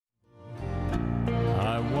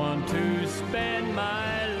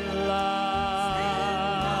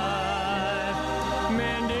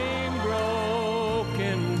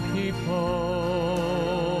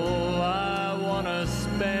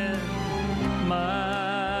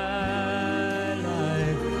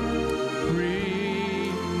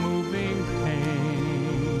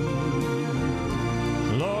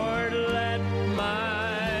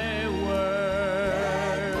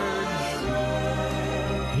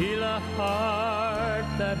a heart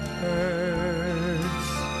that hurts.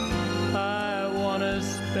 I want to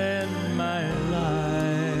spend my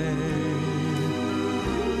life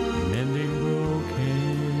mending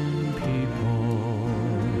broken people.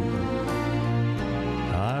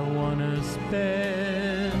 I want to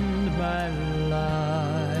spend my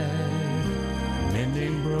life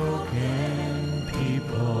mending broken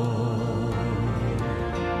people.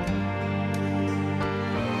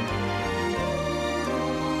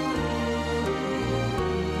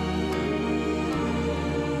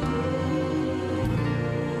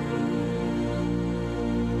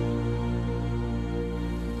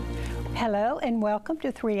 Hello and welcome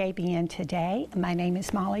to 3ABN Today. My name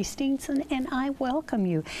is Molly Steenson and I welcome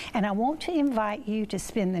you. And I want to invite you to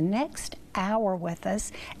spend the next hour with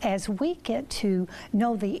us as we get to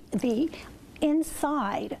know the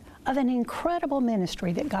inside of an incredible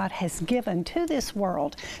ministry that God has given to this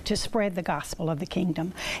world to spread the gospel of the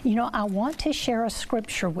kingdom. You know, I want to share a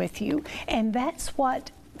scripture with you, and that's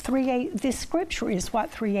what this scripture is what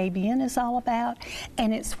 3ABN is all about,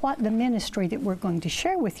 and it's what the ministry that we're going to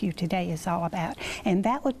share with you today is all about. And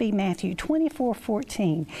that would be Matthew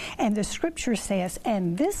 24:14. And the scripture says,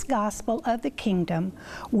 "And this gospel of the kingdom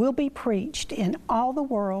will be preached in all the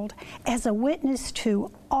world as a witness to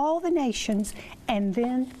all the nations, and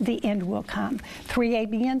then the end will come."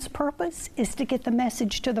 3ABN's purpose is to get the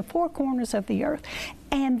message to the four corners of the earth.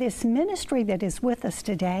 And this ministry that is with us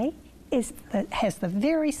today has the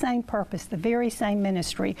very same purpose, the very same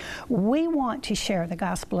ministry. We want to share the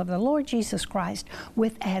gospel of the Lord Jesus Christ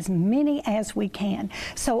with as many as we can.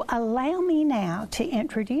 So allow me now to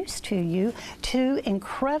introduce to you two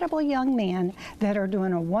incredible young men that are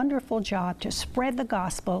doing a wonderful job to spread the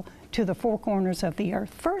gospel to the four corners of the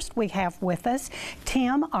earth. First, we have with us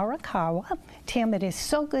Tim Arakawa. Tim, it is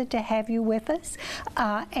so good to have you with us.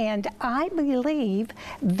 And I believe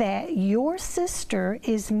that your sister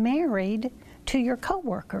is married to your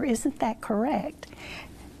coworker. Isn't that correct?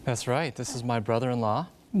 That's right. This is my brother-in-law.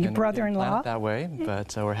 Your brother-in-law? That way,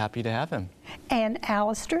 but we're happy to have him. And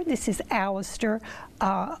Alistair, this is Alistair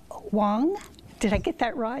Huong. Did I get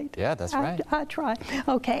that right? Yeah, that's right. I tried.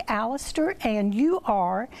 Okay, Alistair, and you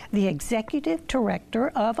are the Executive Director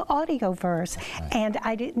of AudioVerse. Right. And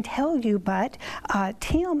I didn't tell you, but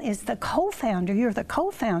Tim is the co-founder. You're the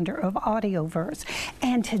co-founder of AudioVerse.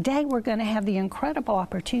 And today we're going to have the incredible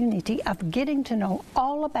opportunity of getting to know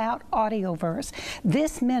all about AudioVerse,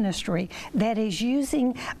 this ministry that is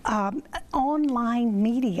using online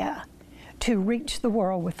media to reach the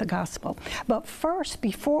world with the gospel. But first,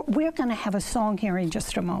 we're going to have a song here in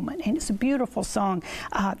just a moment, and it's a beautiful song.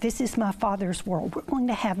 This is My Father's World. We're going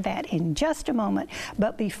to have that in just a moment.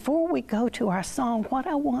 But before we go to our song, what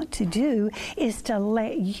I want to do is to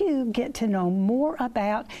let you get to know more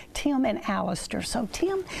about Tim and Alistair. So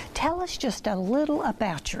Tim, tell us just a little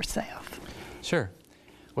about yourself. Sure.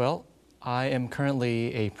 Well, I am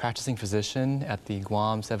currently a practicing physician at the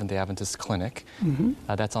Guam Seventh-day Adventist Clinic. Mm-hmm.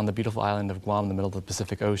 That's on the beautiful island of Guam in the middle of the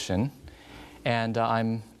Pacific Ocean. And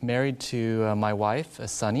I'm married to my wife,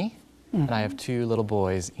 Sunny, mm-hmm. and I have two little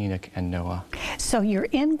boys, Enoch and Noah. So you're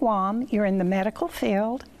in Guam, you're in the medical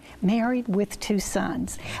field, married with two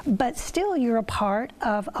sons, but still you're a part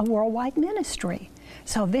of a worldwide ministry.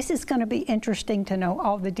 So this is going to be interesting to know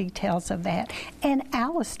all the details of that. And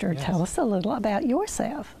Alistair, yes. Tell us a little about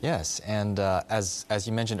yourself. Yes, and as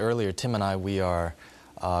you mentioned earlier, Tim and I, we are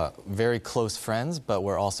very close friends, but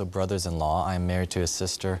we're also brothers-in-law. I'm married to his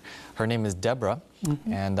sister. Her name is Deborah,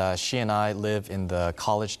 mm-hmm. and she and I live in the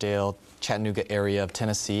Collegedale, Chattanooga area of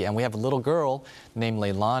Tennessee, and we have a little girl named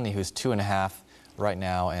Leilani who's 2.5 right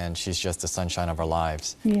now, and she's just the sunshine of our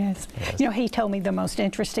lives. Yes. You know, he told me the most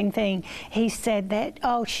interesting thing. He said that,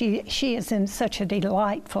 she is in such a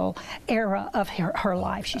delightful era of her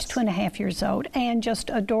life. She's 2.5 years old and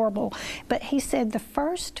just adorable. But he said the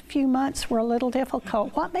first few months were a little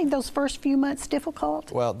difficult. What made those first few months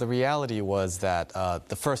difficult? Well, the reality was that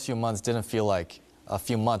the first few months didn't feel like a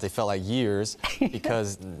few months, they felt like years,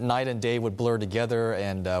 because night and day would blur together,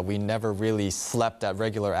 and we never really slept at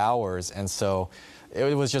regular hours, and so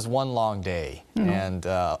it was just one long day. Mm-hmm. And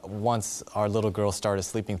once our little girl started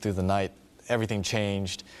sleeping through the night, everything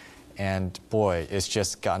changed, and boy, it's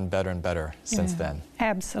just gotten better and better since then.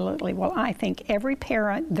 Absolutely. Well, I think every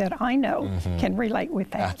parent that I know mm-hmm. can relate with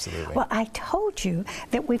that. Absolutely. Well, I told you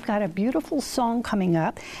that we've got a beautiful song coming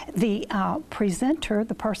up. The presenter,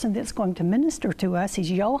 the person that's going to minister to us, is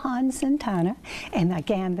Johann Santana. And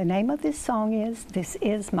again, the name of this song is "This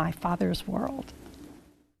Is My Father's World."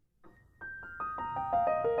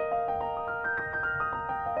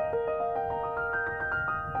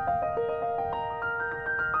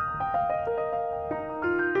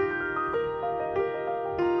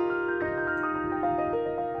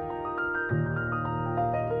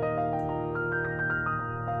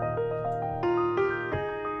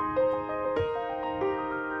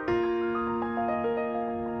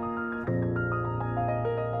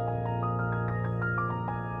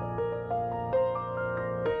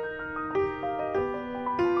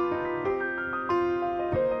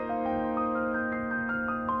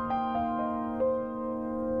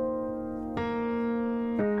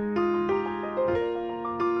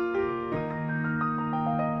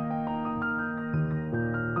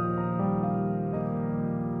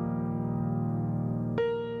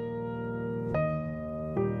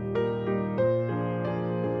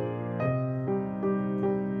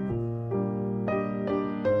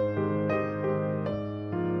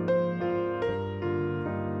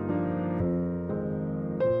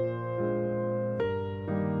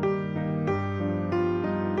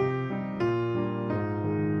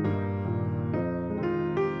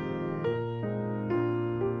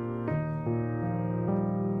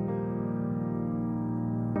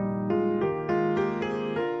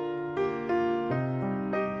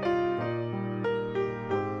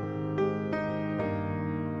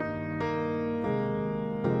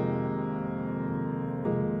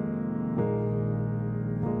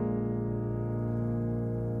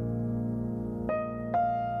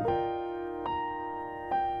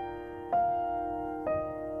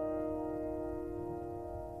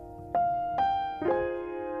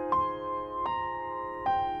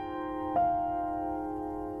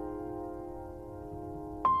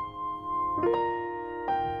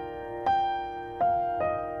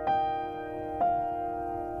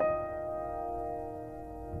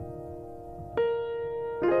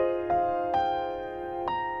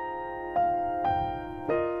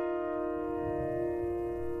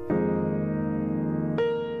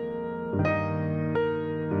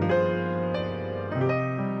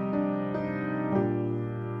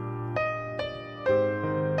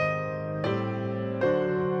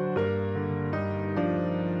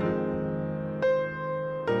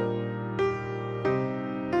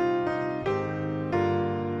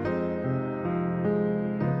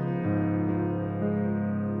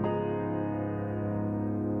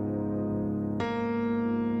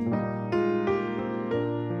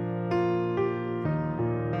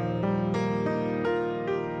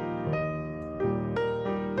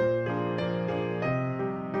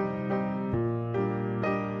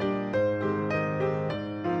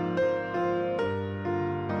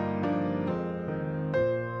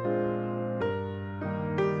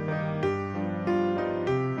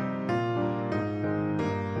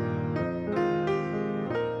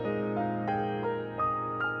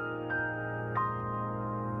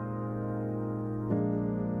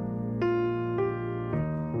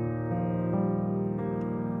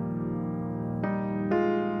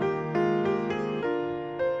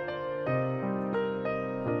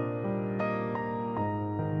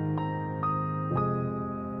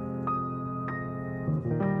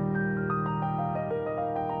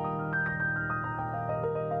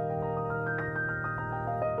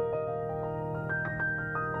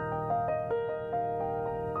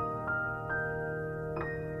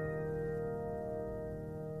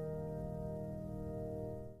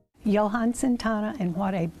 Johann Santana, and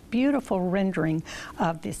what a beautiful rendering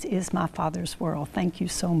of This Is My Father's World. Thank you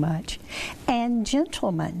so much. And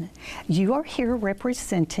gentlemen, you are here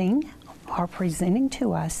presenting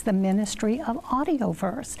to us the ministry of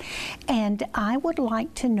AudioVerse. And I would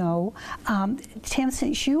like to know, Tim,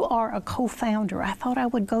 since you are a co-founder, I thought I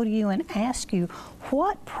would go to you and ask you,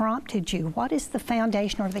 what prompted you? What is the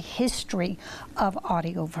foundation or the history of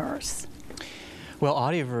AudioVerse? Well,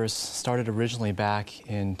 AudioVerse started originally back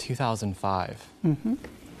in 2005.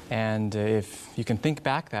 And if you can think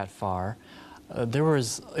back that far, it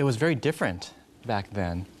was very different back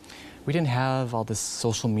then. We didn't have all this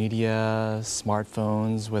social media,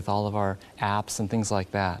 smartphones with all of our apps and things like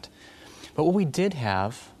that. But what we did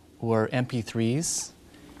have were MP3s.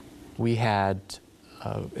 We had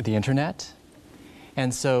the internet.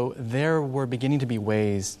 And so there were beginning to be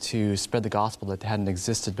ways to spread the gospel that hadn't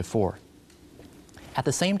existed before. At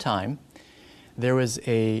the same time, there was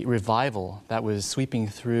a revival that was sweeping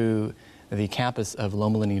through the campus of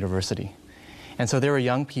Loma Linda University. And so there were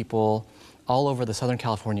young people all over the Southern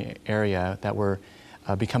California area that were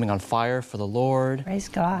becoming on fire for the Lord. Praise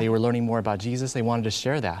God. They were learning more about Jesus. They wanted to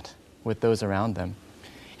share that with those around them.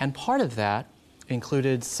 And part of that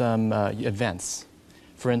included some events.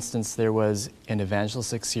 For instance, there was an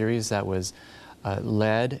evangelistic series that was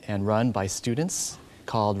led and run by students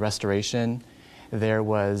called Restoration. There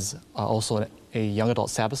was also a young adult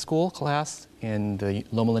Sabbath school class in the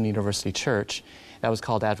Loma Linda University Church that was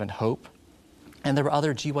called Advent Hope. And there were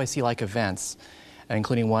other GYC-like events,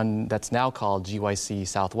 including one that's now called GYC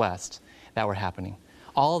Southwest, that were happening.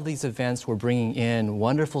 All of these events were bringing in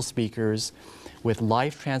wonderful speakers with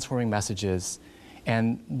life-transforming messages,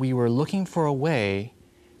 and we were looking for a way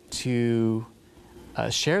to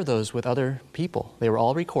share those with other people. They were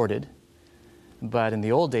all recorded, but in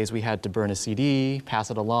the old days we had to burn a CD, pass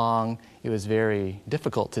it along. It was very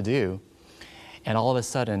difficult to do. And all of a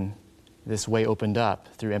sudden, this way opened up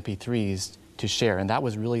through MP3s to share, and that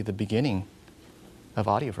was really the beginning of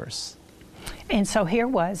AudioVerse. And so here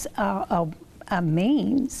was a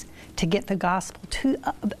means to get the gospel to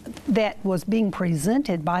that was being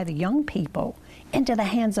presented by the young people into the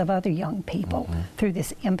hands of other young people through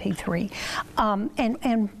this MP3.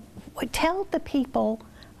 And tell the people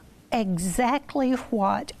exactly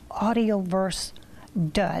what AudioVerse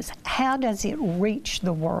does. How does it reach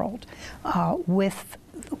the world with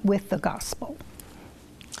the gospel?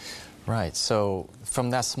 Right. So from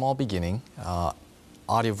that small beginning,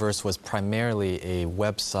 AudioVerse was primarily a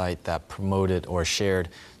website that promoted or shared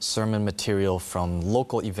sermon material from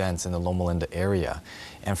local events in the Loma Linda area.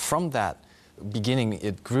 And from that beginning,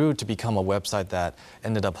 it grew to become a website that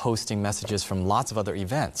ended up hosting messages from lots of other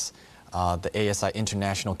events. The ASI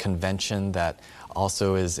International Convention that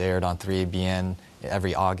also is aired on 3ABN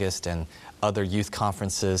every August, and other youth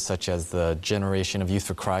conferences such as the Generation of Youth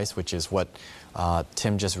for Christ, which is what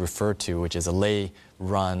Tim just referred to, which is a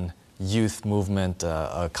lay-run youth movement,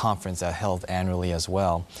 a conference that held annually as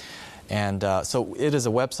well. And so it is a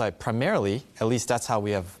website primarily, at least that's how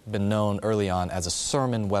we have been known early on, as a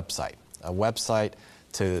sermon website, a website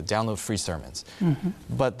to download free sermons.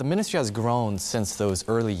 But the ministry has grown since those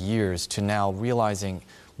early years to now realizing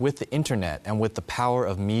with the internet and with the power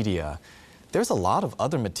of media, there's a lot of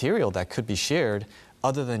other material that could be shared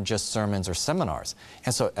other than just sermons or seminars.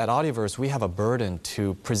 And so at AudioVerse, we have a burden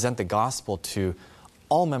to present the gospel to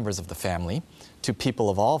all members of the family, to people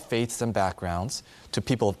of all faiths and backgrounds, to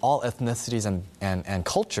people of all ethnicities and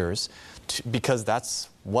cultures, because that's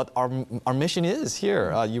what our mission is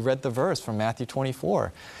here. You read the verse from Matthew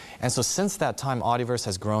 24. And so since that time, AudioVerse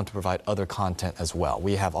has grown to provide other content as well.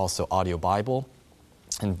 We have also Audio Bible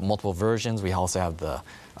in multiple versions. We also have the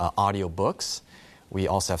audio books. We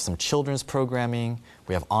also have some children's programming.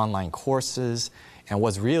 We have online courses. And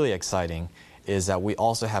what's really exciting is that we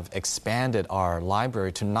also have expanded our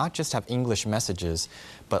library to not just have English messages,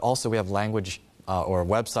 but also we have language or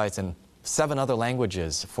websites in 7 other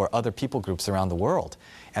languages for other people groups around the world.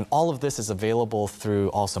 And all of this is available through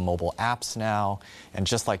also mobile apps now. And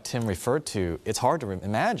just like Tim referred to, it's hard to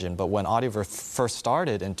imagine, but when AudioVerse first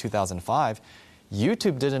started in 2005,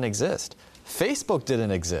 YouTube didn't exist. Facebook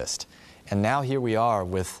didn't exist. And now here we are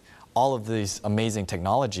with all of these amazing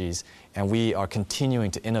technologies, And we are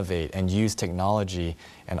continuing to innovate and use technology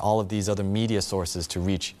and all of these other media sources to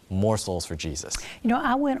reach more souls for Jesus. You know,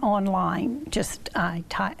 I went online, I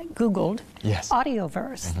Googled Yes.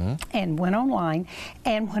 AudioVerse and went online,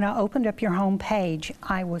 and when I opened up your home page,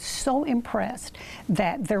 I was so impressed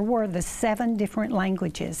that there were the 7 different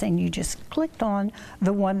languages, and you just clicked on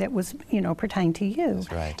the one that was, pertained to you.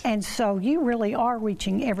 That's right. And so you really are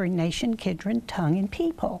reaching every nation, kindred, tongue, and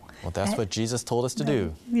people. Well, that's what Jesus told us to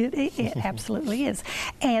do. It absolutely is.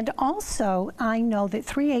 And also, I know that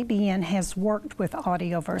 3ABN has worked with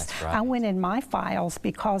AudioVerse. That's right. I went in my files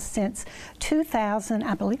because since 2000,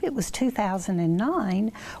 I believe it was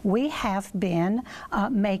 2009, we have been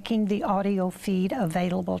making the audio feed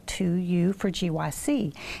available to you for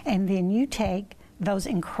GYC. And then you take those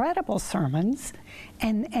incredible sermons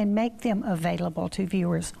and make them available to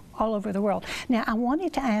viewers all over the world. Now, I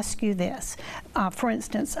wanted to ask you this. For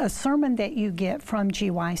instance, a sermon that you get from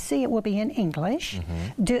GYC, it will be in English.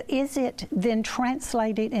 Is it then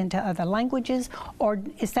translated into other languages, or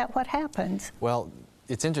is that what happens? Well,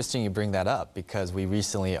 it's interesting you bring that up, because we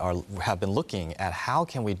recently have been looking at how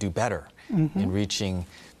can we do better in reaching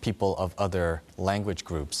people of other language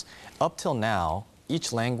groups. Up till now,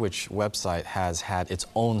 each language website has had its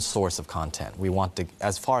own source of content. We want to,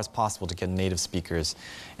 as far as possible, to get native speakers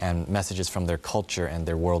and messages from their culture and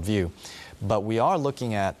their worldview. But we are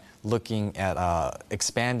looking at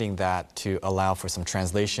expanding that to allow for some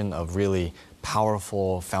translation of really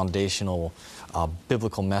powerful, foundational,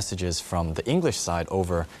 biblical messages from the English side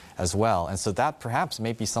over as well. And so that perhaps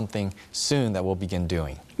may be something soon that we'll begin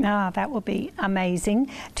doing. That will be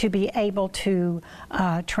amazing to be able to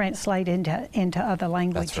translate into other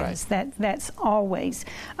languages. That's right. That's always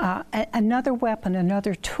another weapon,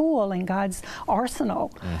 another tool in God's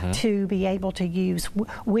arsenal to be able to use.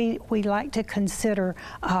 We like to consider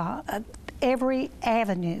every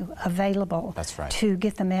avenue available to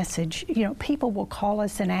get the message. People will call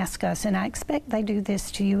us and ask us, and I expect they do this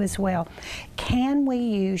to you as well. Can we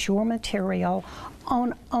use your material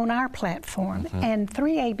on our platform? And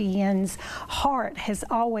 3ABN's heart has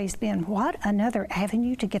always been, what another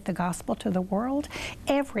avenue to get the gospel to the world?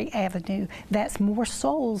 Every avenue, that's more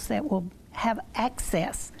souls that will have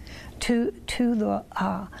access to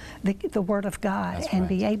the Word of God, and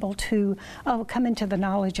be able to come into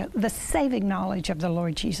the saving knowledge of the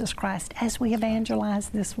Lord Jesus Christ as we evangelize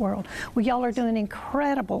this world. Well, y'all are doing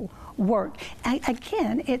incredible work.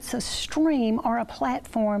 Again, it's a stream or a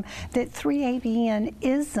platform that 3ABN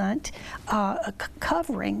isn't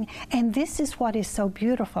covering, and this is what is so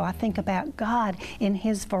beautiful, I think, about God in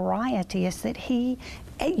His variety, is that He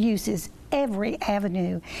uses every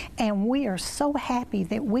avenue, and we are so happy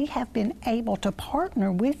that we have been able to partner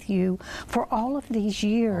with you for all of these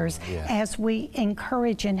years as we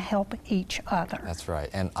encourage and help each other. That's right,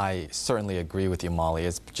 and I certainly agree with you, Molly.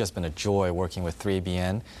 It's just been a joy working with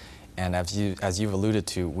 3ABN, and as you've alluded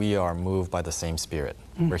to, we are moved by the same Spirit.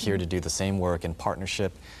 We're here to do the same work in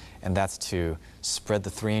partnership, and that's to spread the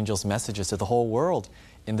 3 angels' messages to the whole world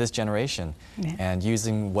in this generation, and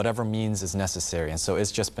using whatever means is necessary. And so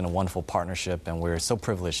it's just been a wonderful partnership, and we're so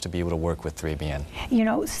privileged to be able to work with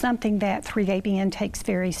 3ABN. Something that 3ABN takes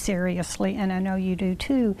very seriously, and I know you do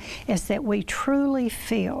too, is that we truly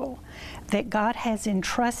feel that God has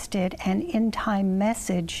entrusted an end-time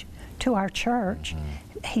message to our church.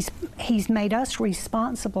 He's made us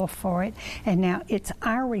responsible for it, and now it's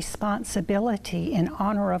our responsibility in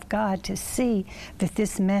honor of God to see that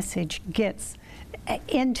this message gets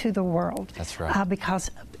into the world. That's right.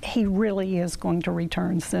 Because He really is going to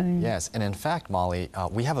return soon. Yes, and in fact, Molly,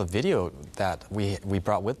 we have a video that we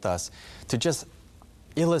brought with us to just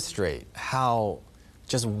illustrate how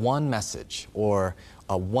just one message or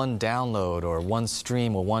one download or one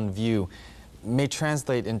stream or one view may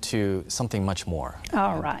translate into something much more.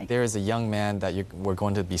 All right. There is a young man that we're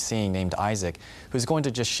going to be seeing named Isaac, who's going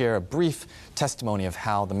to just share a brief testimony of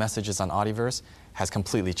how the messages on AudioVerse has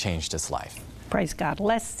completely changed his life. Praise God.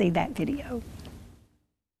 Let's see that video.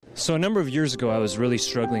 So a number of years ago, I was really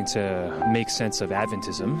struggling to make sense of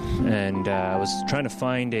Adventism, and I was trying to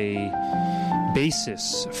find a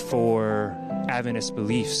basis for Adventist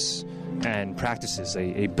beliefs and practices,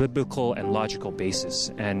 a biblical and logical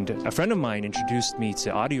basis. And a friend of mine introduced me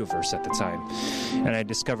to AudioVerse at the time, and I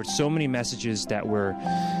discovered so many messages that were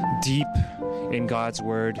deep in God's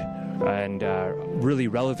Word and really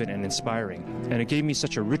relevant and inspiring. And it gave me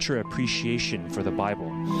such a richer appreciation for the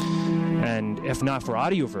Bible. And if not for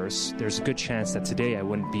AudioVerse, there's a good chance that today I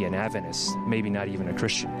wouldn't be an Adventist, maybe not even a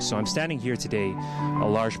Christian. So I'm standing here today a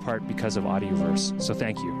large part because of AudioVerse. So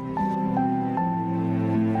thank you.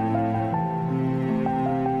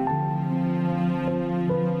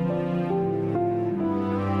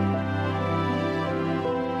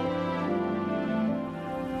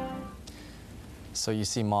 So you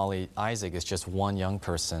see, Molly, Isaac is just one young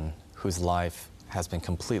person whose life has been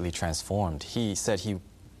completely transformed. He said he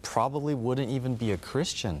probably wouldn't even be a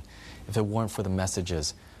Christian if it weren't for the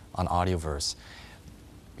messages on AudioVerse.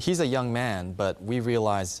 He's a young man, but we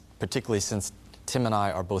realize, particularly since Tim and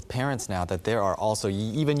I are both parents now, that there are also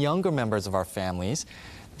even younger members of our families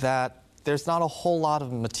that there's not a whole lot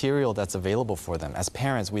of material that's available for them. As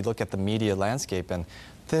parents, we look at the media landscape and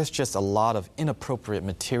there's just a lot of inappropriate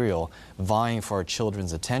material vying for our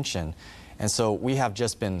children's attention. And so we have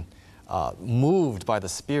just been moved by the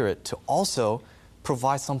Spirit to also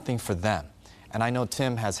provide something for them. And I know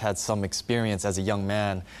Tim has had some experience as a young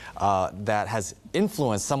man that has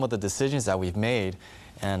influenced some of the decisions that we've made.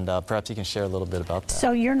 And perhaps you can share a little bit about that.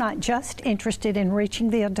 So you're not just interested in reaching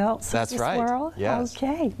the adults of this world? Yes.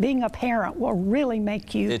 Okay. Being a parent will really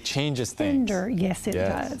make you It changes things. tender. Yes, it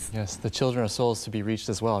does. Yes, the children are souls to be reached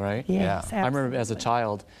as well, right? Yes, Yeah. I remember as a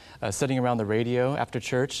child sitting around the radio after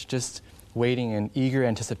church, just waiting in eager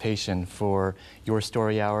anticipation for Your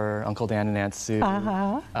Story Hour, Uncle Dan and Aunt Sue,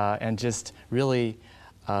 and just really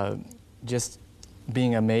just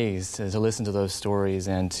being amazed to listen to those stories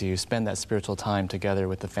and to spend that spiritual time together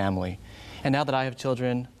with the family. And now that I have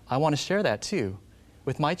children, I want to share that too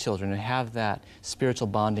with my children and have that spiritual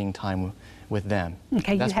bonding time with them.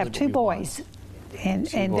 Okay, That's you have really two what we want. boys, and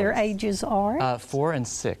their boys. ages are? 4 and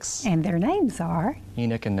 6, And their names are?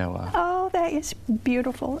 Enoch and Noah. Oh, that is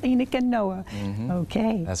beautiful. Enoch and Noah.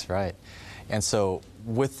 Okay. That's right. And so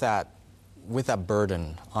with that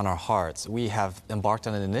burden on our hearts, we have embarked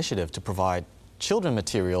on an initiative to provide children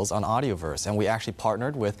materials on AudioVerse, and we actually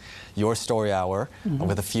partnered with Your Story Hour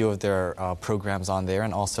with a few of their programs on there,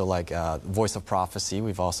 and also like Voice of Prophecy.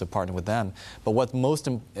 We've also partnered with them. But what's most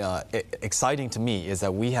exciting to me is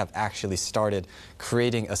that we have actually started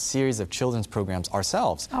creating a series of children's programs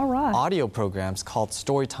ourselves. All right. Audio programs called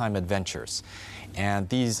Storytime Adventures, and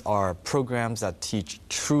these are programs that teach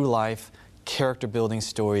true life, character building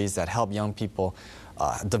stories that help young people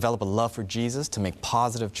develop a love for Jesus, to make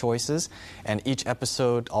positive choices. And each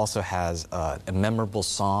episode also has a memorable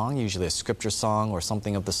song, usually a scripture song or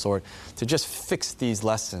something of the sort, to just fix these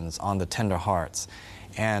lessons on the tender hearts.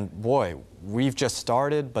 And boy, we've just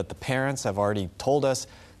started, but the parents have already told us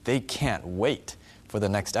they can't wait for the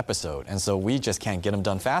next episode. And so we just can't get them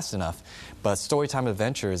done fast enough. But Storytime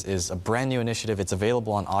Adventures is a brand new initiative. It's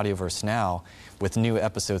available on AudioVerse now, with new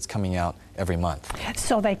episodes coming out every month.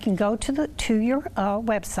 So they can go to your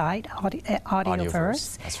website,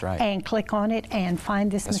 AudioVerse. That's right. And click on it and find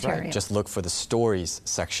this That's material. right. Just look for the stories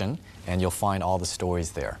section, and you'll find all the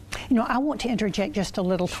stories there. You know, I want to interject just a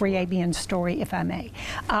little 3ABN story, if I may.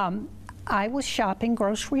 I was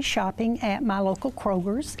grocery shopping at my local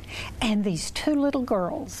Kroger's, and these two little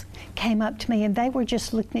girls came up to me, and they were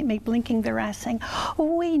just looking at me, blinking their eyes, saying,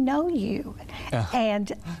 "Oh, we know you."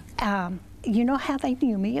 And you know how they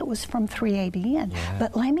knew me? It was from 3ABN. Yeah.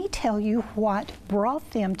 But let me tell you what brought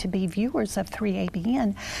them to be viewers of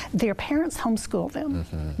 3ABN. Their parents homeschooled them,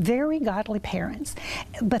 very godly parents,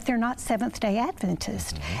 but they're not Seventh-day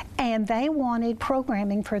Adventists. And they wanted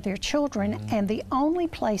programming for their children, and the only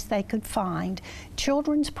place they could find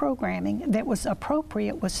children's programming that was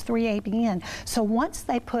appropriate was 3ABN. So once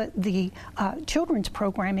they put the children's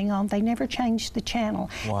programming on, they never changed the channel.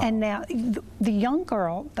 Wow. And now the young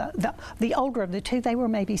girl, the older of the two, they were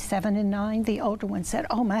maybe 7 and 9. The older one said,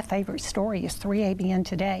 "Oh, my favorite story is 3ABN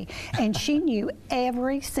Today." And she knew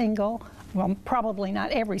every single, well, probably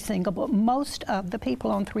not every single, but most of the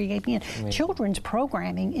people on 3ABN. Children's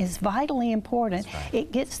programming is vitally important. Right.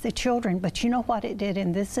 It gets the children, but you know what it did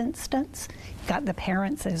in this instance? Got the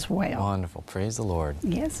parents as well. Wonderful. Praise the Lord.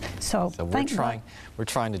 Yes. So we're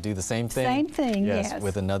trying to do the same thing. Same thing, yes.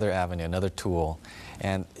 With another avenue, another tool.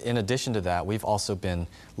 And in addition to that, we've also been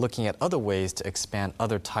looking at other ways to expand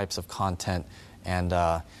other types of content. And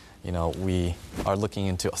you know, we are looking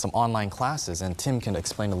into some online classes, and Tim can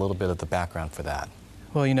explain a little bit of the background for that.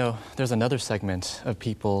 Well, you know, there's another segment of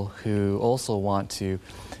people who also want to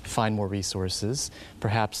find more resources.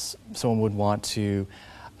 Perhaps someone would want to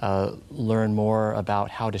learn more about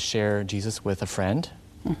how to share Jesus with a friend,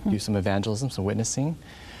 do some evangelism, some witnessing,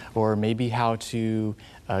 or maybe how to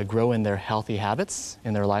grow in their healthy habits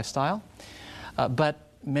in their lifestyle. But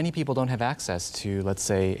many people don't have access to, let's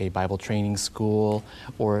say, a Bible training school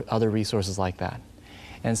or other resources like that.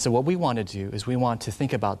 And so what we want to do is we want to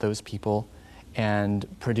think about those people and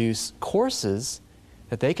produce courses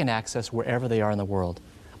that they can access wherever they are in the world.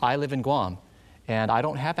 I live in Guam, and I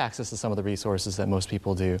don't have access to some of the resources that most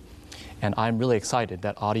people do. And I'm really excited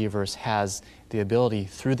that AudioVerse has the ability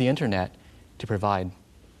through the internet to provide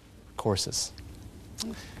courses.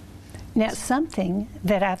 Now, something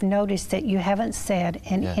that I've noticed that you haven't said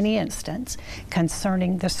in Yes. any instance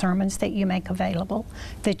concerning the sermons that you make available,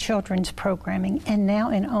 the children's programming, and now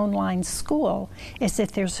in online school, is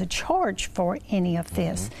that there's a charge for any of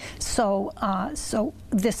this. So, so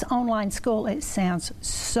this online school, it sounds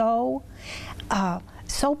so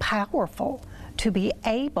powerful to be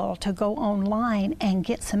able to go online and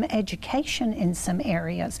get some education in some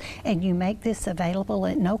areas, and you make this available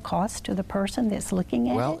at no cost to the person that's looking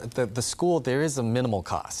at it? Well, the school, there is a minimal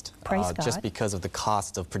cost. Praise Just God. because of the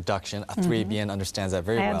cost of production. 3ABN understands that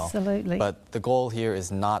very well. Absolutely. But the goal here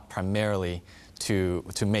is not primarily to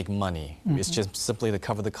make money. It's just simply to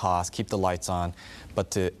cover the cost, keep the lights on, but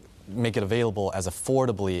to make it available as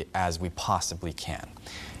affordably as we possibly can.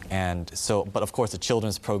 And so, but of course, the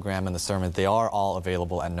children's program and the sermons, they are all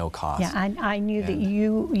available at no cost. Yeah, I knew that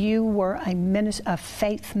you were a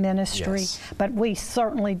faith ministry, Yes. but we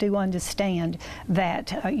certainly do understand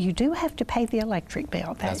that you do have to pay the electric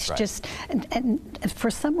bill. That's right. just, and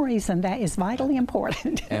for some reason, that is vitally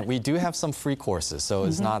important. And we do have some free courses, so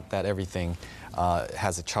it's not that everything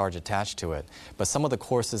has a charge attached to it. But some of the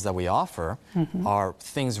courses that we offer are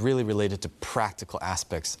things really related to practical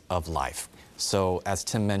aspects of life. So as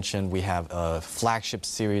Tim mentioned, we have a flagship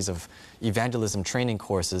series of evangelism training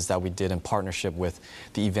courses that we did in partnership with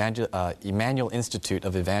the Emmanuel Institute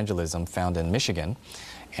of Evangelism found in Michigan.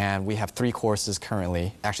 And we have 3 courses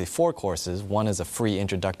currently, actually 4 courses. One is a free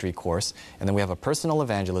introductory course, and then we have a personal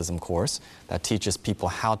evangelism course that teaches people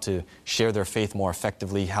how to share their faith more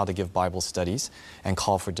effectively, how to give Bible studies, and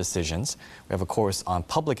call for decisions. We have a course on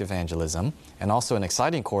public evangelism, and also an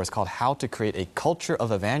exciting course called How to Create a Culture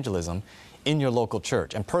of Evangelism in Your Local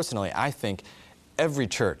Church. And personally, I think every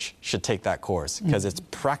church should take that course because it's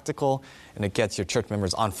practical and it gets your church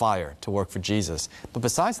members on fire to work for Jesus. But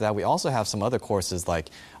besides that, we also have some other courses like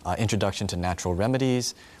Introduction to Natural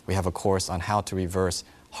Remedies. We have a course on how to reverse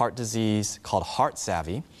heart disease called Heart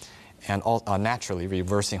Savvy, and naturally,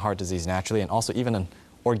 reversing heart disease naturally, and also even an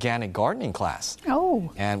organic gardening class.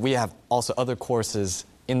 Oh. And we have also other courses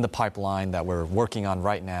in the pipeline that we're working on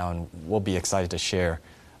right now, and we'll be excited to share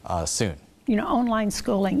soon. You know, online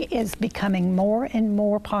schooling is becoming more and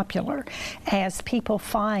more popular as people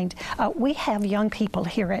find, we have young people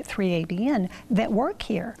here at 3ABN that work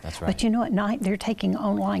here. That's right. But you know, at night they're taking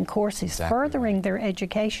online courses, Exactly furthering right. their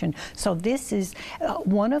education. So this is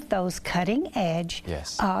one of those cutting edge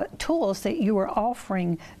Yes. tools that you are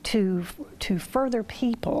offering to further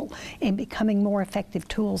people in becoming more effective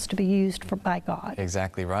tools to be used by God.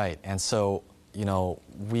 Exactly right. And so, you know,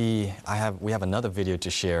 we have another video to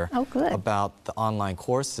share about the online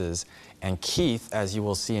courses. And Keith, as you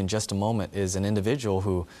will see in just a moment, is an individual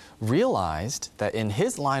who realized that in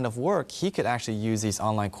his line of work, he could actually use these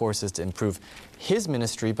online courses to improve his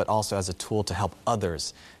ministry, but also as a tool to help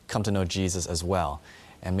others come to know Jesus as well.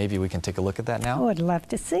 And maybe we can take a look at that now. I would love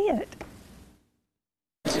to see it.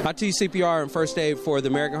 I teach CPR and first aid for the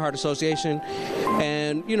American Heart Association,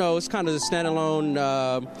 and you know, it's kind of a standalone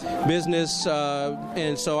business,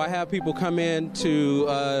 and so I have people come in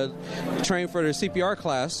to train for their CPR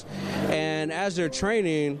class, and as they're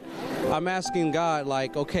training, I'm asking God,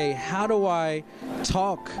 like, okay, how do I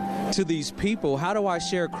talk to these people? How do I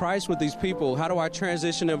share Christ with these people? How do I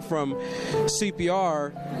transition them from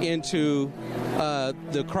CPR into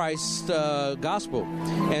the Christ gospel?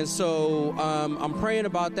 And so I'm praying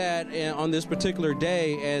about that on this particular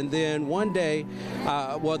day, and then one day,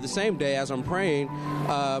 well, the same day as I'm praying,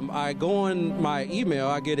 I go on my email,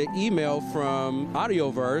 I get an email from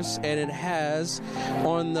AudioVerse, and it has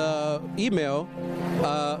on the email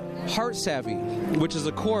Heart Savvy, which is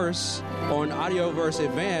a course on AudioVerse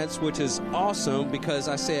Advanced, which is awesome because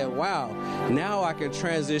I said, wow, now I can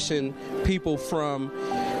transition people from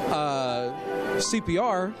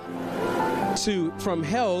CPR from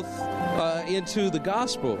health into the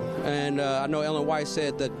gospel. And I know Ellen White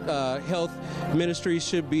said that health ministry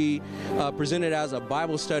should be presented as a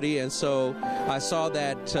Bible study, and so I saw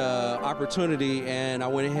that opportunity, and I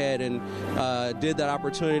went ahead and did that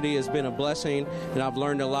opportunity. It's been a blessing, and I've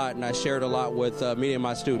learned a lot, and I shared a lot with many of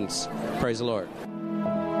my students. Praise the Lord.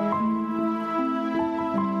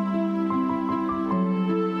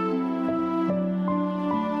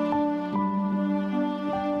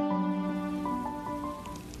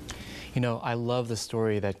 You know, I love the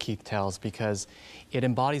story that Keith tells because it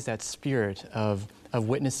embodies that spirit of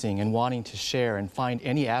witnessing and wanting to share and find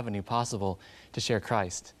any avenue possible to share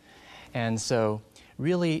Christ. And so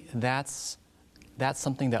really that's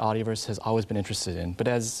something that AudioVerse has always been interested in. But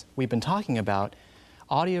as we've been talking about,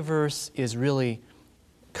 AudioVerse is really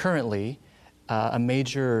currently a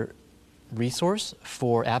major resource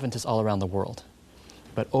for Adventists all around the world.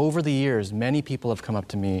 But over the years, many people have come up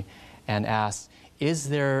to me and asked, is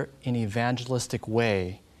there an evangelistic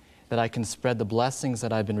way that I can spread the blessings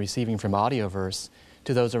that I've been receiving from AudioVerse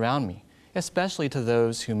to those around me, especially to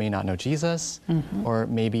those who may not know Jesus or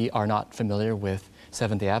maybe are not familiar with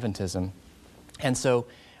Seventh-day Adventism. And so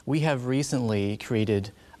we have recently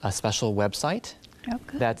created a special website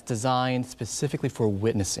that's designed specifically for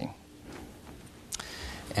witnessing.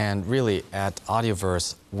 And really, at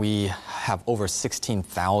AudioVerse, we have over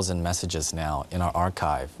 16,000 messages now in our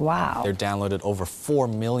archive. Wow. They're downloaded over 4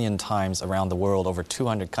 million times around the world, over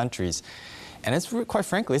 200 countries. And it's, quite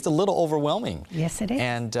frankly, it's a little overwhelming. Yes, it is.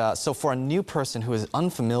 And so for a new person who is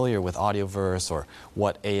unfamiliar with AudioVerse or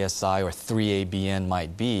what ASI or 3ABN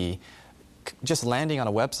might be, just landing on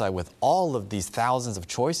a website with all of these thousands of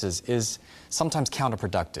choices is sometimes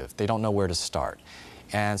counterproductive. They don't know where to start.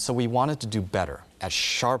 And so we wanted to do better at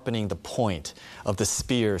sharpening the point of the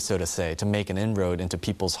spear, so to say, to make an inroad into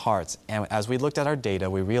people's hearts. And as we looked at our data,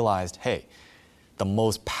 we realized, hey, the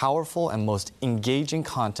most powerful and most engaging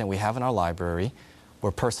content we have in our library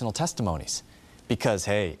were personal testimonies. Because,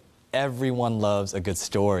 hey, everyone loves a good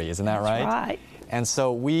story, isn't that right? That's right. And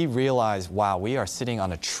so we realized, wow, we are sitting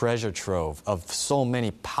on a treasure trove of so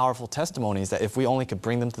many powerful testimonies that if we only could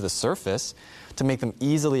bring them to the surface to make them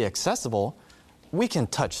easily accessible, we can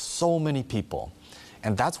touch so many people.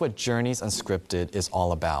 And that's what Journeys Unscripted is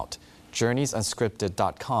all about.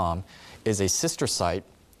 JourneysUnscripted.com is a sister site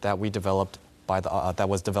that we developed that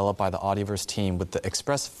was developed by the AudioVerse team with the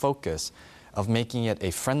express focus of making it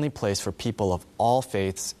a friendly place for people of all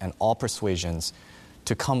faiths and all persuasions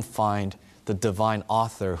to come find the divine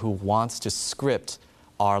author who wants to script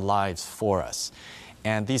our lives for us.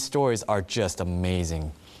 And these stories are just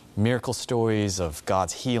amazing. Miracle stories of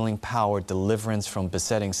God's healing power, deliverance from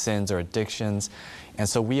besetting sins or addictions. And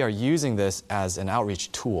so we are using this as an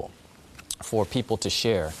outreach tool for people to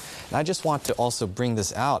share. And I just want to also bring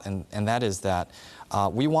this out, and that is that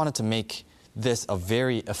we wanted to make this a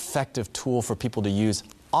very effective tool for people to use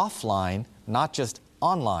offline, not just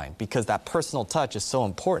online, because that personal touch is so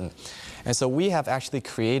important. And so we have actually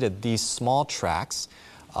created these small tracks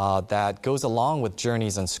that goes along with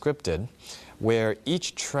Journeys Unscripted, where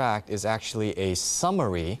each tract is actually a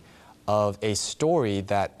summary of a story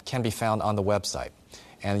that can be found on the website.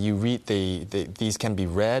 And you read these can be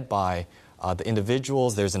read by the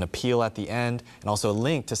individuals. There's an appeal at the end, and also a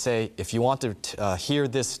link to say, if you want to hear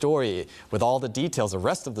this story with all the details, the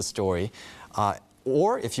rest of the story,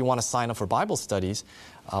 or if you want to sign up for Bible studies,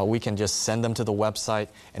 we can just send them to the website,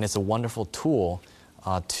 and it's a wonderful tool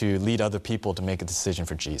to lead other people to make a decision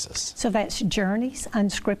for Jesus. So that's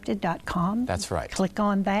journeysunscripted.com. That's right. Click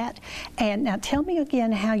on that. And now tell me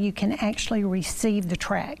again how you can actually receive the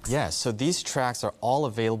tracks. Yes, so these tracks are all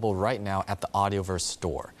available right now at the AudioVerse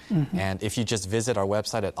store. And if you just visit our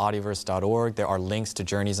website at audioverse.org, there are links to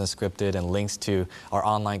Journeys Unscripted and links to our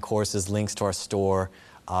online courses, links to our store.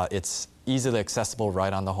 It's easily accessible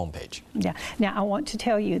right on the homepage. Yeah. Now I want to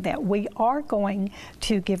tell you that we are going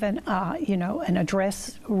to give an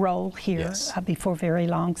address roll here before very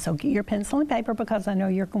long. So get your pencil and paper, because I know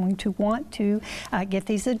you're going to want to get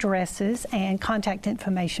these addresses and contact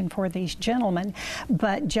information for these gentlemen.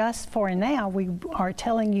 But just for now, we are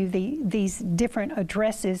telling you these different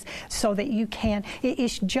addresses so that you can.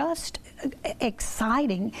 It's just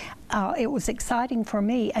exciting. It was exciting for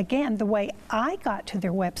me. Again, the way I got to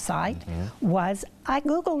their website was I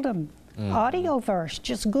Googled them. AudioVerse,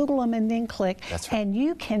 just Google them and then click, and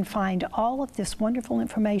you can find all of this wonderful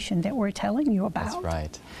information that we're telling you about. That's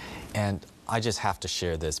right. And I just have to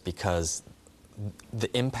share this because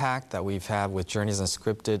the impact that we've had with Journeys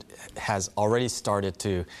Unscripted has already started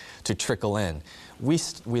to trickle in. We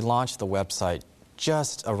launched the website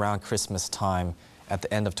just around Christmas time at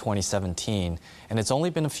the end of 2017, and it's only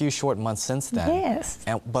been a few short months since then. Yes.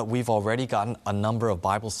 But we've already gotten a number of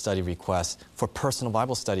Bible study requests for personal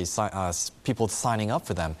Bible studies, people signing up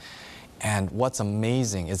for them. And what's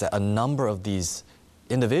amazing is that a number of these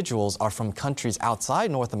individuals are from countries outside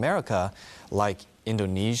North America, like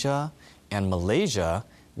Indonesia and Malaysia,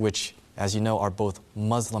 which, as you know, are both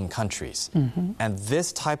Muslim countries. And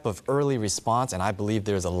this type of early response, and I believe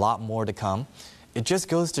there's a lot more to come, it just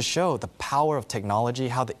goes to show the power of technology,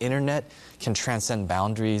 how the internet can transcend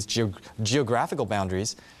boundaries, geographical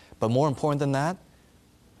boundaries, but more important than that,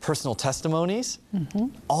 personal testimonies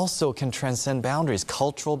also can transcend boundaries,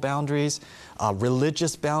 cultural boundaries,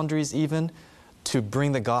 religious boundaries even, to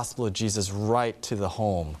bring the gospel of Jesus right to the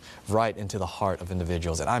home, right into the heart of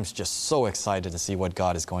individuals. And I'm just so excited to see what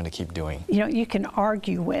God is going to keep doing. You know, you can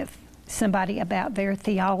argue with somebody about their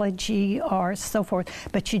theology or so forth,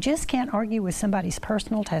 but you just can't argue with somebody's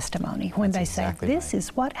personal testimony when they say, this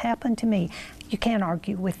is what happened to me. You can't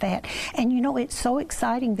argue with that. And you know, it's so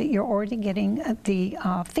exciting that you're already getting the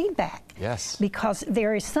feedback. Yes. Because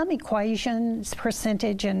there is some equations,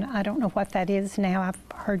 percentage, and I don't know what that is now. I've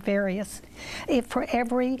heard various. If for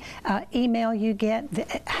every email you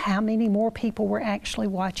get, how many more people were actually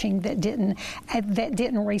watching that didn't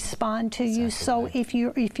respond to you? So if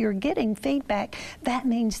you're getting feedback, that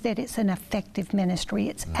means that it's an effective ministry.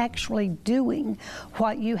 It's actually doing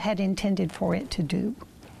what you had intended for it to do.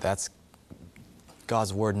 That's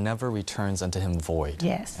God's word never returns unto him void.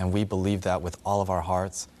 Yes. And we believe that with all of our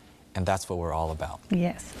hearts, and that's what we're all about.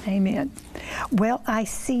 Yes, amen. Well, I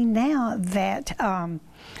see now that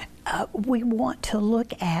we want to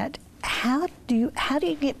look at how do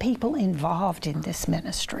you get people involved in this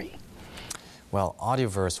ministry? Well,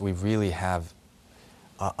 AudioVerse, we really have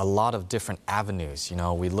a lot of different avenues. You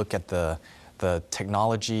know, we look at the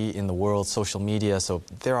technology in the world, social media, so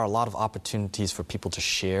there are a lot of opportunities for people to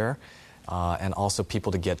share. And also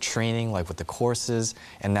people to get training, like with the courses,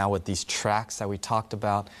 and now with these tracks that we talked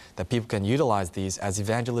about, that people can utilize these as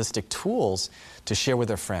evangelistic tools to share with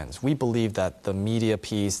their friends. We believe that the media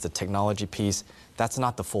piece, the technology piece, that's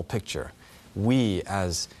not the full picture. We,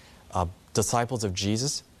 as disciples of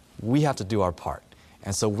Jesus, we have to do our part.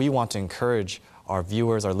 And so we want to encourage our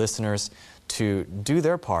viewers, our listeners, to do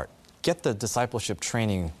their part. Get the discipleship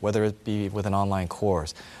training, whether it be with an online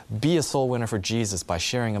course. Be a soul winner for Jesus by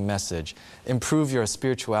sharing a message. Improve your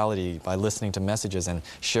spirituality by listening to messages, and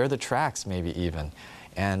share the tracks maybe even.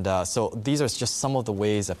 And so these are just some of the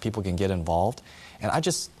ways that people can get involved. And I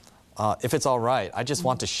just, if it's all right, I just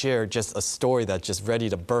want to share just a story that's just ready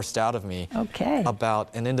to burst out of me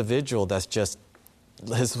about an individual that's just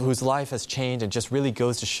whose life has changed and just really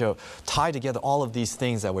goes to tie together all of these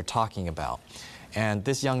things that we're talking about. And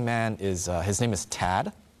this young man is, his name is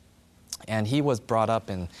Tad, and he was brought up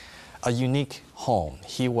in a unique home.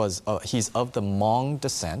 He's of the Hmong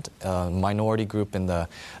descent, minority group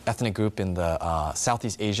ethnic group in the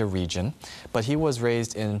Southeast Asia region, but he was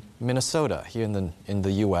raised in Minnesota, here in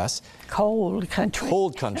the U.S. Cold country.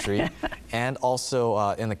 Cold country, and also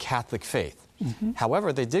in the Catholic faith.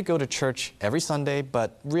 However, they did go to church every Sunday,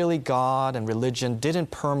 but really God and religion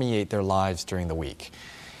didn't permeate their lives during the week.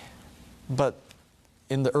 But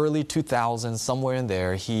in the early 2000s, somewhere in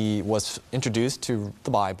there, he was introduced to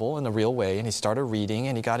the Bible in a real way, and he started reading,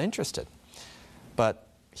 and he got interested. But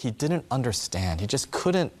he didn't understand. He just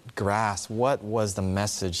couldn't grasp what was the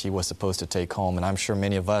message he was supposed to take home. And I'm sure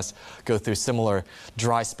many of us go through similar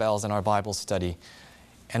dry spells in our Bible study.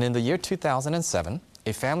 And in the year 2007,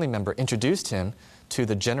 a family member introduced him to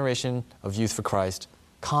the Generation of Youth for Christ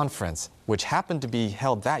conference, which happened to be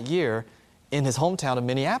held that year in his hometown of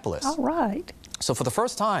Minneapolis. All right. So for the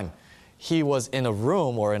first time, he was in a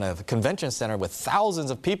room or in a convention center with thousands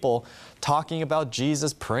of people talking about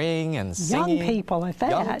Jesus, praying and singing. Young people at that.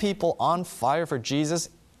 Young people on fire for Jesus.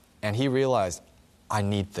 And he realized, I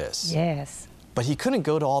need this. Yes. But he couldn't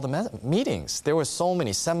go to all the meetings. There were so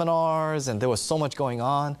many seminars and there was so much going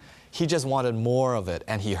on. He just wanted more of it.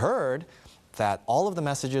 And he heard that all of the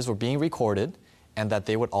messages were being recorded and that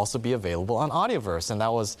they would also be available on AudioVerse. And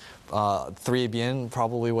that was, 3ABN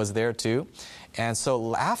probably was there too. And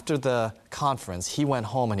so after the conference, he went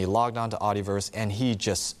home and he logged on to AudioVerse, and he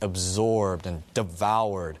just absorbed and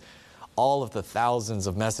devoured all of the thousands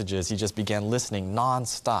of messages. He just began listening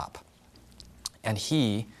nonstop. And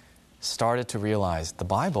he started to realize the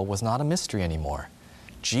Bible was not a mystery anymore.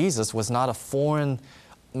 Jesus was not a foreign,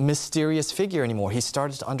 mysterious figure anymore. He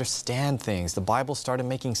started to understand things. The Bible started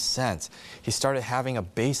making sense. He started having a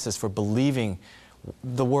basis for believing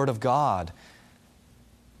the Word of God.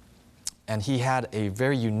 And he had a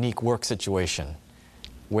very unique work situation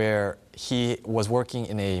where he was working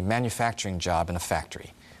in a manufacturing job in a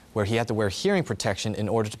factory, where he had to wear hearing protection in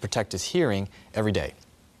order to protect his hearing every day.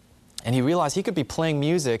 And he realized he could be playing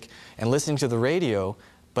music and listening to the radio,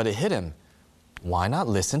 but it hit him. Why not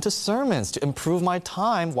listen to sermons to improve my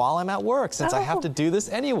time while I'm at work, since I have to do this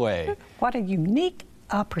anyway? What a unique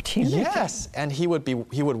opportunity. Yes, and he would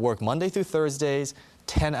work Monday through Thursdays,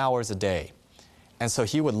 10 hours a day. And so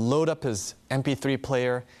he would load up his MP3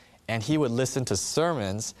 player and he would listen to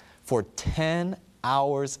sermons for 10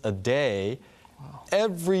 hours a day,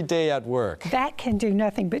 every day at work. That can do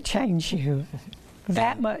nothing but change you.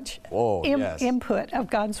 That much input of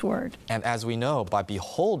God's Word. And as we know, by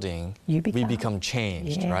beholding, we become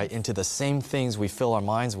changed, right, into the same things we fill our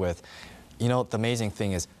minds with. You know, the amazing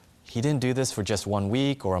thing is, he didn't do this for just 1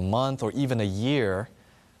 week or a month or even a year.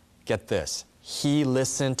 Get this. He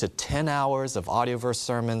listened to 10 hours of AudioVerse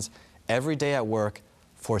sermons every day at work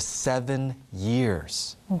for 7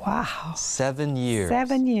 years. Wow. 7 years.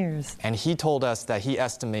 7 years. And he told us that he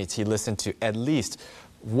estimates he listened to at least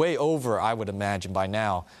way over, I would imagine by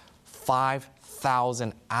now,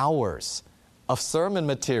 5,000 hours of sermon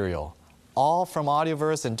material, all from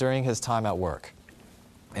AudioVerse and during his time at work.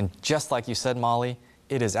 And just like you said, Molly,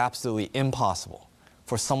 it is absolutely impossible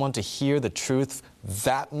for someone to hear the truth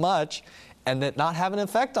that much and it not have an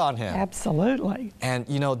effect on him. Absolutely. And,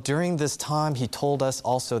 you know, during this time, he told us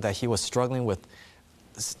also that he was struggling with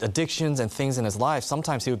addictions and things in his life.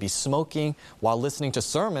 Sometimes he would be smoking while listening to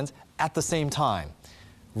sermons at the same time,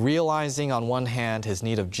 realizing on one hand his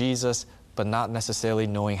need of Jesus, but not necessarily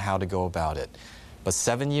knowing how to go about it. But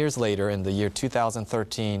 7 years later, in the year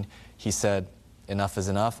 2013, he said, enough is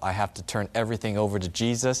enough. I have to turn everything over to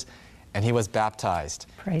Jesus. And he was baptized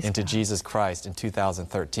into Jesus Christ in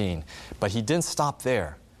 2013. But he didn't stop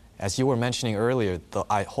there. As you were mentioning earlier, the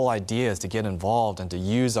whole idea is to get involved and to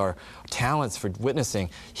use our talents for witnessing.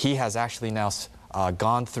 He has actually now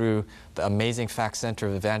gone through the Amazing Fact Center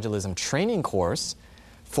of Evangelism training course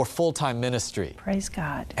for full-time ministry. Praise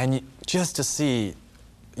God. And just to see,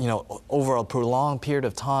 you know, over a prolonged period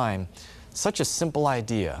of time, such a simple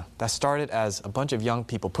idea that started as a bunch of young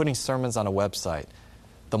people putting sermons on a website,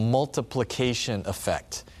 the multiplication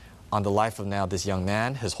effect on the life of now this young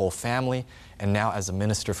man, his whole family, and now as a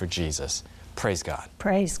minister for Jesus. Praise God.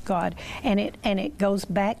 Praise God. And it goes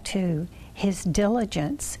back to his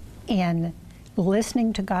diligence in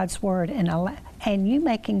listening to God's word and you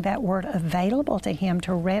making that word available to him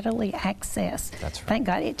to readily access. That's right. Thank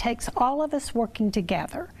God. It takes all of us working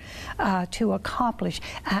together to accomplish.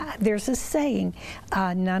 There's a saying,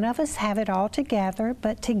 none of us have it all together,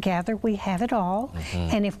 but together we have it all.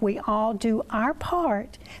 Mm-hmm. And if we all do our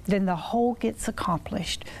part, then the whole gets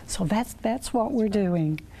accomplished. So that's what we're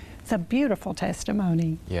doing. It's a beautiful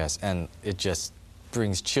testimony. Yes, and it just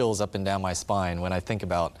brings chills up and down my spine when I think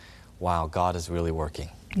about, wow, God is really working.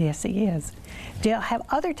 Yes, he is. Do you have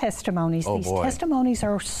other testimonies? Oh, These boy. testimonies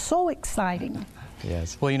are so exciting.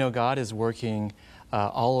 Yes. Well, you know, God is working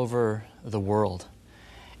all over the world.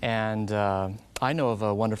 And I know of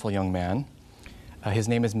a wonderful young man. His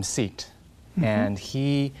name is Masikt. Mm-hmm. And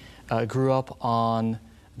he grew up on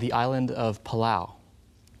the island of Palau,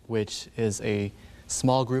 which is a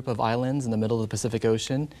small group of islands in the middle of the Pacific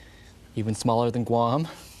Ocean, even smaller than Guam,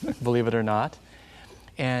 believe it or not.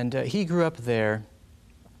 And he grew up there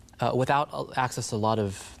without access to a lot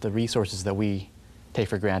of the resources that we take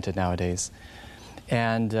for granted nowadays.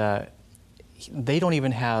 And they don't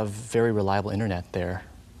even have very reliable internet there.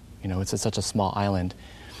 You know, it's such a small island.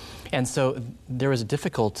 And so there was a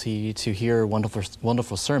difficulty to hear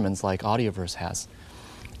wonderful sermons like AudioVerse has.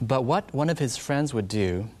 But what one of his friends would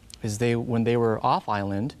do is when they were off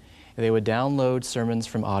island, they would download sermons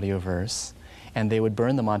from AudioVerse and they would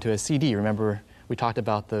burn them onto a CD. Remember, we talked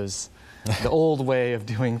about those, the old way of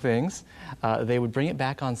doing things. They would bring it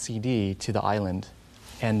back on CD to the island,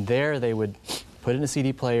 and there they would put it in a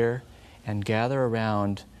CD player and gather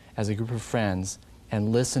around as a group of friends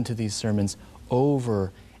and listen to these sermons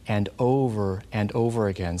over and over and over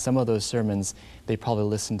again. Some of those sermons they probably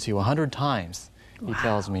listened to 100 times, he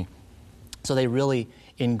tells me. So they really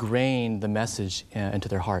ingrained the message into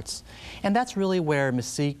their hearts. And that's really where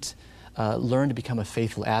Masikt learned to become a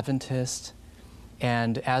faithful Adventist.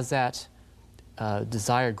 And as that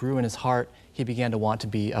desire grew in his heart, he began to want to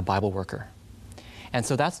be a Bible worker. And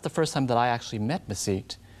so that's the first time that I actually met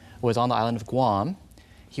Masikt, was on the island of Guam.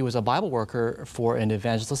 He was a Bible worker for an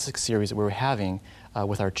evangelistic series that we were having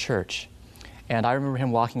with our church. And I remember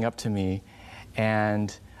him walking up to me,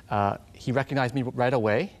 and he recognized me right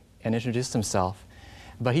away and introduced himself.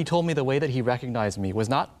 But he told me the way that he recognized me was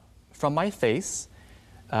not from my face,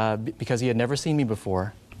 because he had never seen me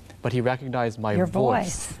before, but he recognized my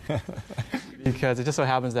voice. Because it just so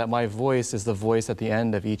happens that my voice is the voice at the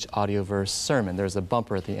end of each AudioVerse sermon. There's a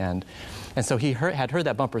bumper at the end. And so he had heard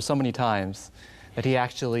that bumper so many times that he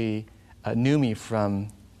actually knew me from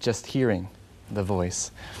just hearing the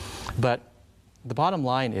voice. But the bottom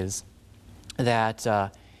line is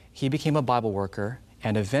that he became a Bible worker,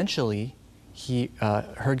 and eventually he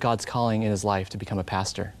heard God's calling in his life to become a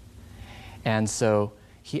pastor. And so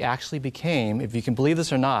he actually became, if you can believe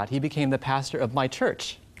this or not, he became the pastor of my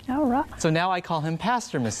church. All right. So now I call him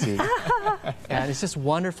Pastor Masikt. And it's just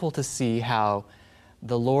wonderful to see how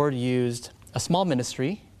the Lord used a small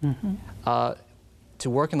ministry to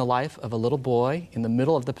work in the life of a little boy in the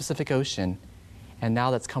middle of the Pacific Ocean. And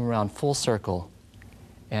now that's come around full circle.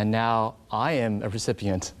 And now I am a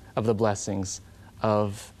recipient of the blessings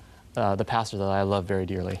of the pastor that I love very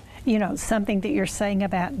dearly. You know, something that you're saying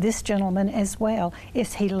about this gentleman as well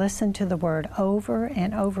is he listened to the word over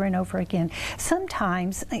and over and over again.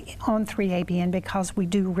 Sometimes on 3ABN, because we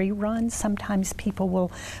do reruns, sometimes people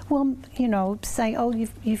will you know, say, oh,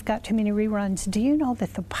 you've got too many reruns. Do you know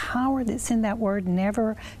that the power that's in that word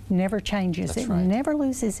never changes? That's it right. never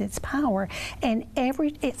loses its power. And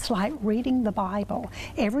it's like reading the Bible.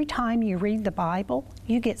 Every time you read the Bible,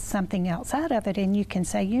 you get something else out of it, and you can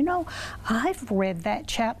say, you know, I've read that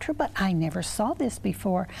chapter, but I never saw this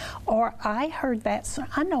before. Or I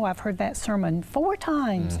know I've heard that sermon 4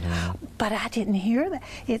 times, but I didn't hear that.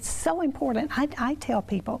 It's so important. I tell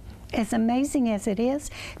people, as amazing as it is,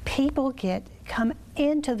 people come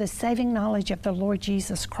into the saving knowledge of the Lord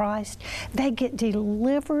Jesus Christ. They get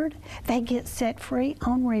delivered. They get set free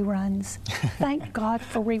on reruns. Thank God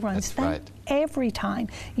for reruns. That's right. Every time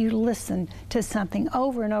you listen to something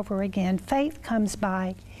over and over again, faith comes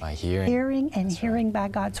by hearing and That's hearing right. by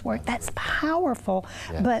God's word. That's powerful.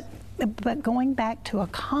 Yes. But going back to a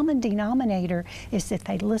common denominator is that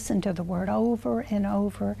they listen to the word over and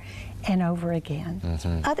over and over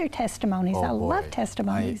again. Other testimonies, I love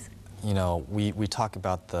testimonies. You know, we talk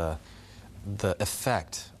about the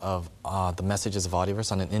effect of the messages of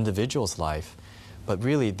AudioVerse on an individual's life, but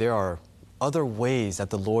really there are other ways that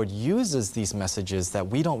the Lord uses these messages that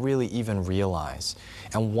we don't really even realize.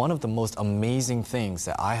 And one of the most amazing things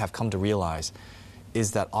that I have come to realize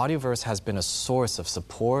is that AudioVerse has been a source of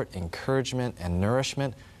support, encouragement, and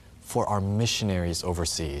nourishment for our missionaries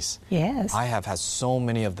overseas. Yes. I have had so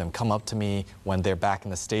many of them come up to me when they're back in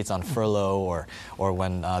the States on furlough, or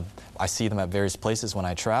when I see them at various places when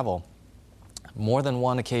I travel. More than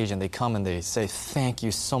one occasion they come and they say, thank you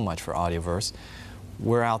so much for AudioVerse.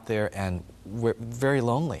 We're out there and we're very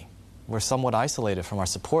lonely. We're somewhat isolated from our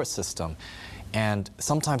support system. And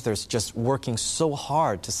sometimes they're just working so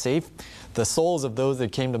hard to save the souls of those they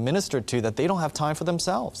came to minister to that they don't have time for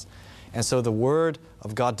themselves. And so the word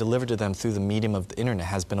of God delivered to them through the medium of the internet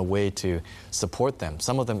has been a way to support them.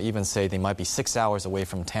 Some of them even say they might be 6 hours away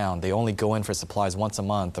from town. They only go in for supplies once a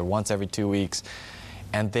month or once every 2 weeks.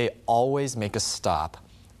 And they always make a stop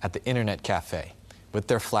at the internet cafe with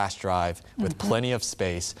their flash drive, with plenty of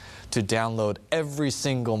space, to download every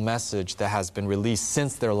single message that has been released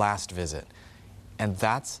since their last visit. And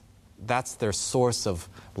that's their source of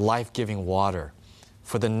life-giving water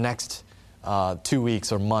for the next 2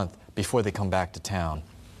 weeks or month before they come back to town.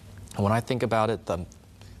 And when I think about it,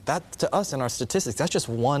 that to us in our statistics, that's just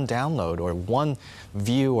one download or one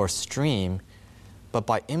view or stream. But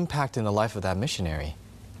by impacting the life of that missionary,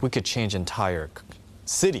 we could change entire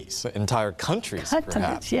cities, entire countries,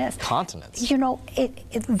 perhaps. Yes. Continents. You know,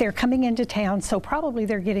 they're coming into town, so probably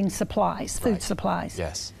they're getting supplies, food supplies.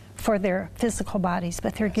 Yes. For their physical bodies,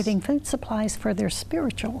 but they're getting food supplies for their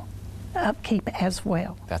spiritual upkeep as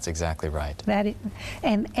well. That's exactly right.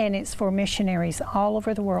 And it's for missionaries all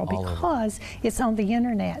over the world because it's on the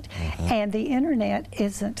internet. And the internet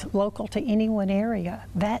isn't local to any one area.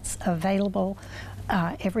 That's available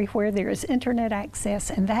everywhere there is internet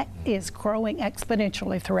access, and that is growing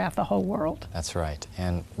exponentially throughout the whole world. That's right.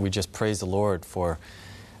 And we just praise the Lord for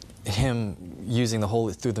Him using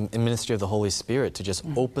through the ministry of the Holy Spirit to just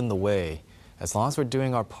open the way. As long as we're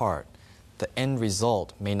doing our part, the end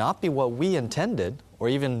result may not be what we intended or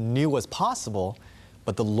even knew was possible,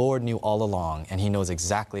 but the Lord knew all along, and He knows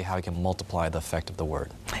exactly how He can multiply the effect of the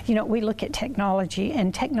Word. You know, we look at technology,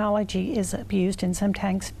 and technology is abused, and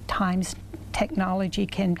sometimes technology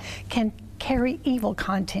can carry evil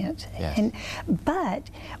content. Yes. But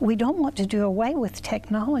we don't want to do away with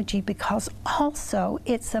technology because also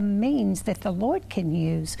it's a means that the Lord can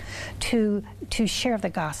use to share the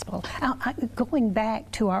gospel. Going back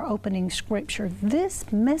to our opening scripture,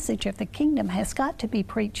 this message of the kingdom has got to be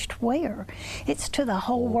preached where? It's to the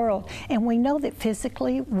whole world. And we know that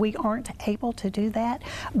physically we aren't able to do that,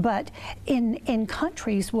 but in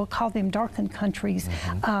countries, we'll call them darkened countries,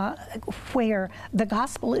 where the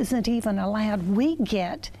gospel isn't even allowed, we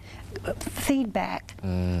get feedback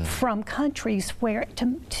from countries where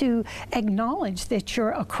to acknowledge that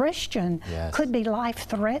you're a Christian could be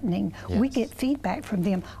life-threatening. We get feedback from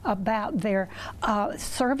them about their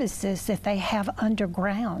services that they have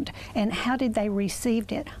underground and how did they receive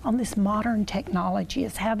it on this modern technology.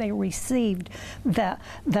 It's how they received the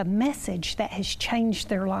message that has changed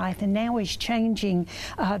their life and now is changing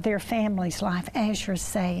their family's life, as you're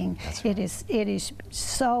saying. Right. It is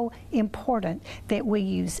so important that we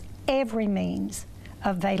use every means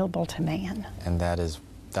available to man. And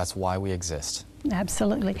that's why we exist.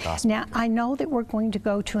 Absolutely. Now, I know that we're going to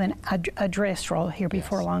go to an address roll here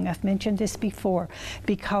before long. I've mentioned this before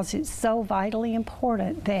because it's so vitally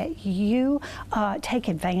important that you take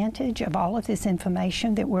advantage of all of this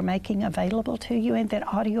information that we're making available to you and that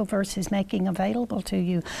AudioVerse is making available to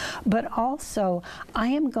you. But also, I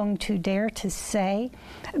am going to dare to say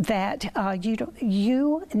that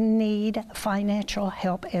you need financial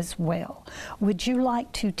help as well. Would you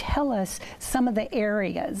like to tell us some of the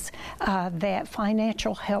areas that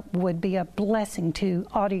financial help would be a blessing to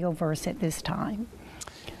AudioVerse at this time?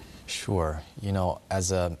 Sure. You know,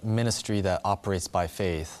 as a ministry that operates by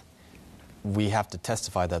faith, we have to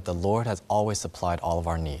testify that the Lord has always supplied all of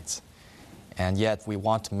our needs. And yet we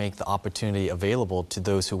want to make the opportunity available to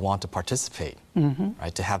those who want to participate,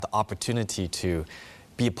 right? To have the opportunity to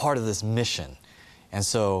be a part of this mission. And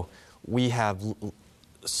so we have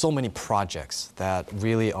so many projects that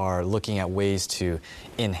really are looking at ways to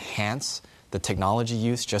enhance the technology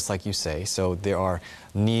use, just like you say. So there are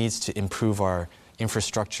needs to improve our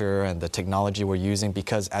infrastructure and the technology we're using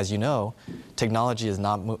because, as you know, technology is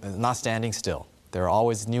not standing still. There are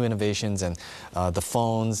always new innovations, and the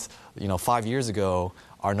phones, 5 years ago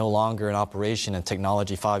are no longer in operation, and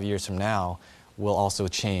technology 5 years from now will also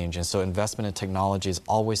change. And so investment in technology is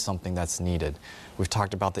always something that's needed. We've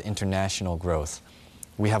talked about the international growth.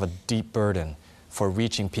 We have a deep burden for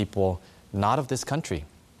reaching people not of this country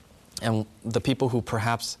and the people who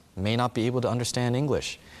perhaps may not be able to understand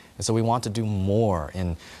English. And so we want to do more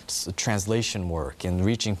in translation work, in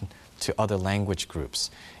reaching to other language groups.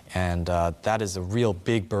 And that is a real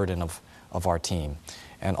big burden of our team.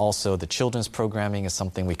 And also the children's programming is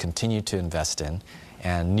something we continue to invest in,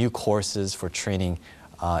 and new courses for training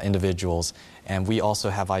individuals. And we also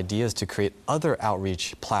have ideas to create other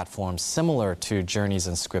outreach platforms similar to Journeys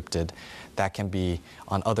Unscripted that can be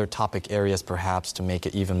on other topic areas perhaps to make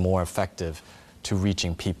it even more effective to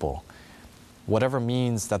reaching people. Whatever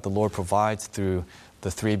means that the Lord provides through the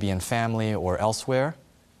 3ABN family or elsewhere,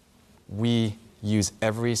 we use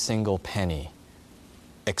every single penny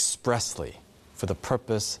expressly for the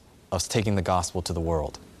purpose of taking the gospel to the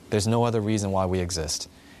world. There's no other reason why we exist.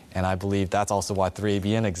 And I believe that's also why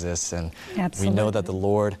 3ABN exists. And we know that the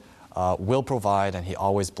Lord will provide, and He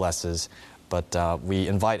always blesses. But we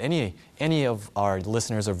invite any of our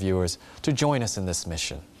listeners or viewers to join us in this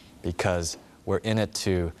mission, because we're in it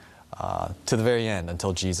to the very end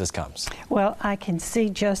until Jesus comes. Well, I can see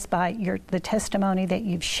just by the testimony that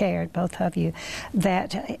you've shared, both of you,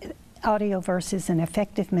 that AudioVerse is an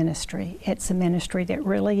effective ministry. It's a ministry that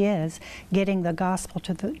really is getting the gospel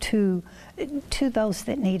to those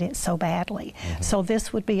that need it so badly. So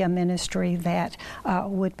this would be a ministry that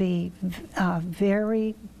would be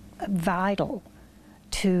very vital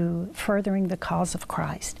to furthering the cause of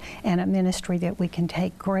Christ, and a ministry that we can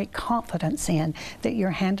take great confidence in, that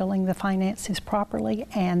you're handling the finances properly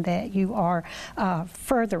and that you are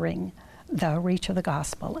furthering the reach of the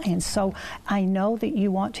gospel. And so I know that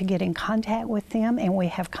you want to get in contact with them, and we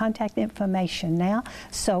have contact information now.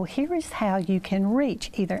 So here is how you can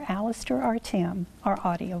reach either Alistair or Tim or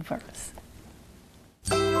AudioVerse.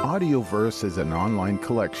 AudioVerse is an online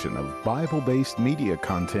collection of Bible-based media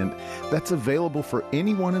content that's available for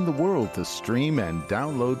anyone in the world to stream and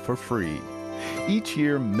download for free. Each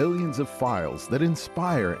year, millions of files that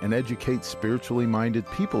inspire and educate spiritually minded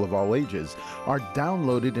people of all ages are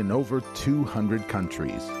downloaded in over 200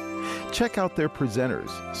 countries. Check out their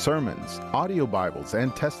presenters, sermons, audio Bibles,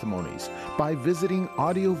 and testimonies by visiting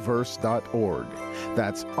audioverse.org.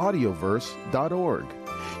 That's audioverse.org.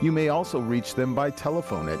 You may also reach them by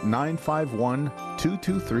telephone at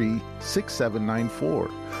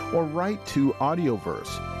 951-223-6794 or write to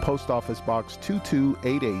AudioVerse, Post Office Box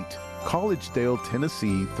 2288, Collegedale,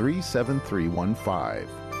 Tennessee 37315.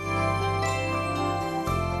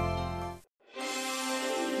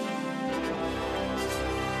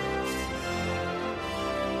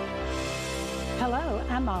 Hello,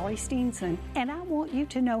 I'm Molly Steenson, and I want you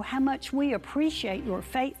to know how much we appreciate your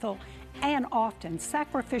faithful and often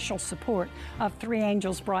sacrificial support of Three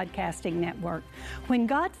Angels Broadcasting Network. When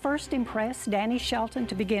God first impressed Danny Shelton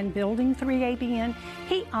to begin building 3ABN,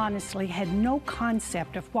 he honestly had no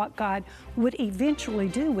concept of what God would eventually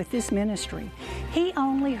do with this ministry. He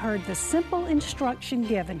only heard the simple instruction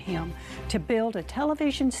given him to build a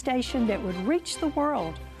television station that would reach the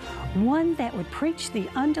world, one that would preach the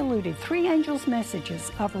undiluted Three Angels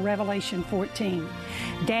messages of Revelation 14.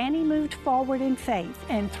 Danny moved forward in faith,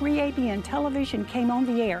 and 3ABN television came on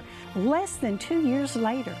the air less than 2 years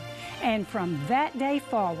later. And from that day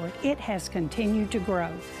forward, it has continued to grow.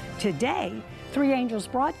 Today, Three Angels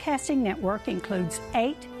Broadcasting Network includes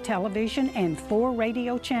 8 television and 4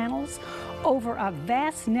 radio channels, over a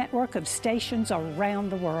vast network of stations around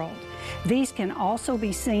the world. These can also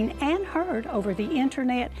be seen and heard over the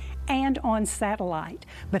internet and on satellite.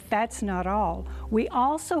 But that's not all. We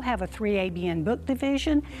also have a 3ABN book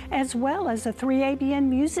division as well as a 3ABN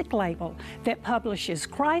music label that publishes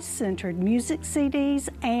Christ-centered music CDs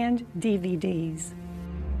and DVDs.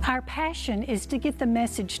 Our passion is to get the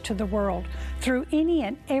message to the world through any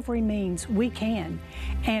and every means we can,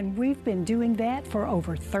 and we've been doing that for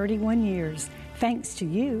over 31 years. Thanks to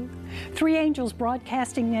you. Three Angels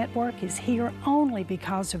Broadcasting Network is here only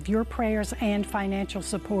because of your prayers and financial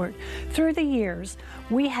support. Through the years,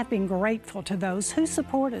 we have been grateful to those who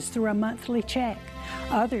support us through a monthly check.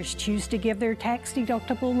 Others choose to give their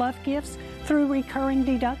tax-deductible love gifts through recurring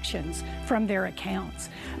deductions from their accounts.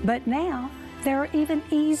 But now, there are even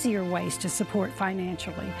easier ways to support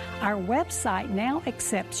financially. Our website now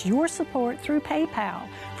accepts your support through PayPal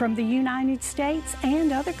from the United States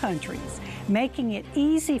and other countries, making it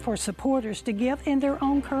easy for supporters to give in their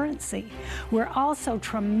own currency. We're also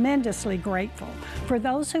tremendously grateful for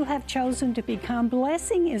those who have chosen to become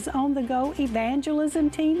Blessing is on the Go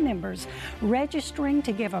evangelism team members, registering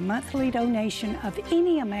to give a monthly donation of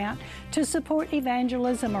any amount to support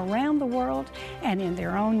evangelism around the world and in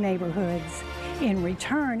their own neighborhoods. In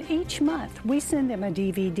return, each month we send them a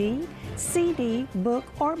DVD, CD, book,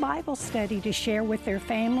 or Bible study to share with their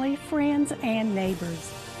family, friends, and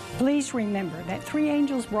neighbors. Please remember that Three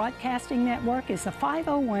Angels Broadcasting Network is a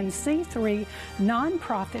 501c3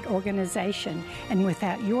 nonprofit organization, and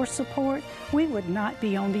without your support, we would not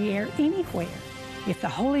be on the air anywhere. If the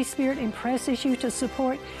Holy Spirit impresses you to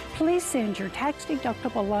support, please send your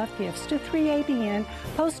tax-deductible love gifts to 3ABN,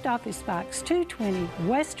 Post Office Box 220,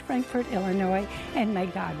 West Frankfort, Illinois, and may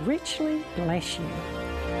God richly bless you.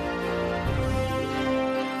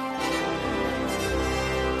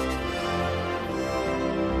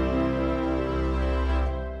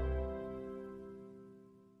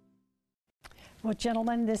 Well,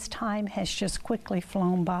 gentlemen, this time has just quickly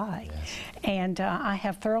flown by. Yes. And I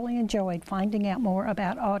have thoroughly enjoyed finding out more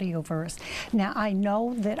about AudioVerse. Now, I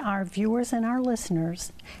know that our viewers and our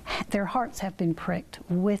listeners, their hearts have been pricked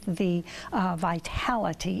with the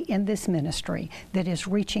vitality in this ministry that is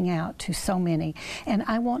reaching out to so many. And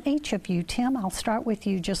I want each of you, Tim, I'll start with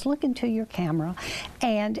you, just look into your camera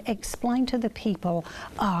and explain to the people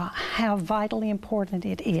how vitally important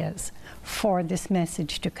it is for this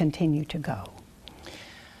message to continue to go.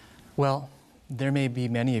 Well, there may be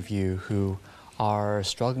many of you who are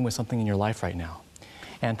struggling with something in your life right now.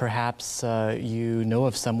 And perhaps you know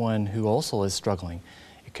of someone who also is struggling.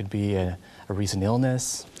 It could be a recent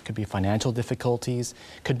illness, it could be financial difficulties,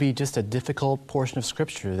 it could be just a difficult portion of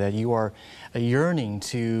Scripture that you are yearning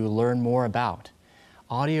to learn more about.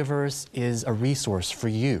 AudioVerse is a resource for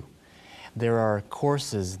you. There are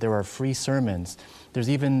courses, there are free sermons, there's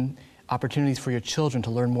even opportunities for your children to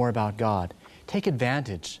learn more about God. Take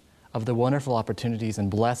advantage of the wonderful opportunities and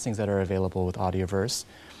blessings that are available with AudioVerse.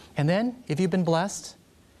 And then, if you've been blessed,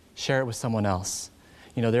 share it with someone else.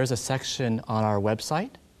 You know, there's a section on our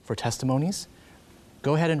website for testimonies.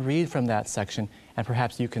 Go ahead and read from that section, and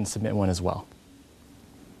perhaps you can submit one as well.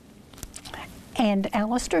 And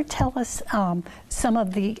Alistair, tell us some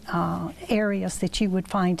of the areas that you would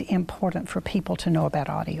find important for people to know about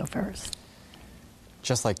AudioVerse.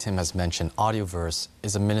 Just like Tim has mentioned, AudioVerse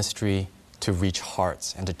is a ministry to reach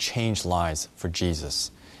hearts and to change lives for Jesus.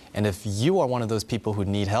 And if you are one of those people who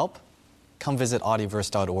need help, come visit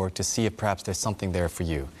audioverse.org to see if perhaps there's something there for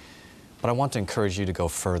you. But I want to encourage you to go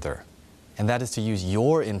further, and that is to use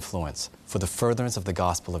your influence for the furtherance of the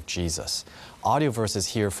gospel of Jesus. AudioVerse is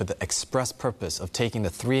here for the express purpose of taking the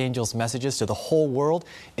Three Angels' messages to the whole world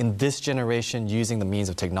in this generation using the means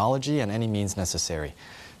of technology and any means necessary.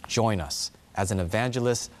 Join us as an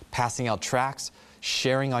evangelist, passing out tracts,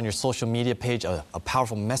 sharing on your social media page a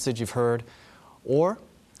powerful message you've heard, or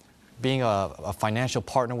being a financial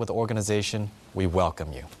partner with the organization. We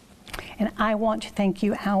welcome you. And I want to thank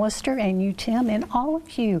you, Alistair, and you, Tim, and all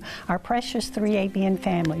of you, our precious 3ABN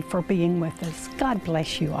family, for being with us. God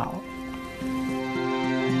bless you all.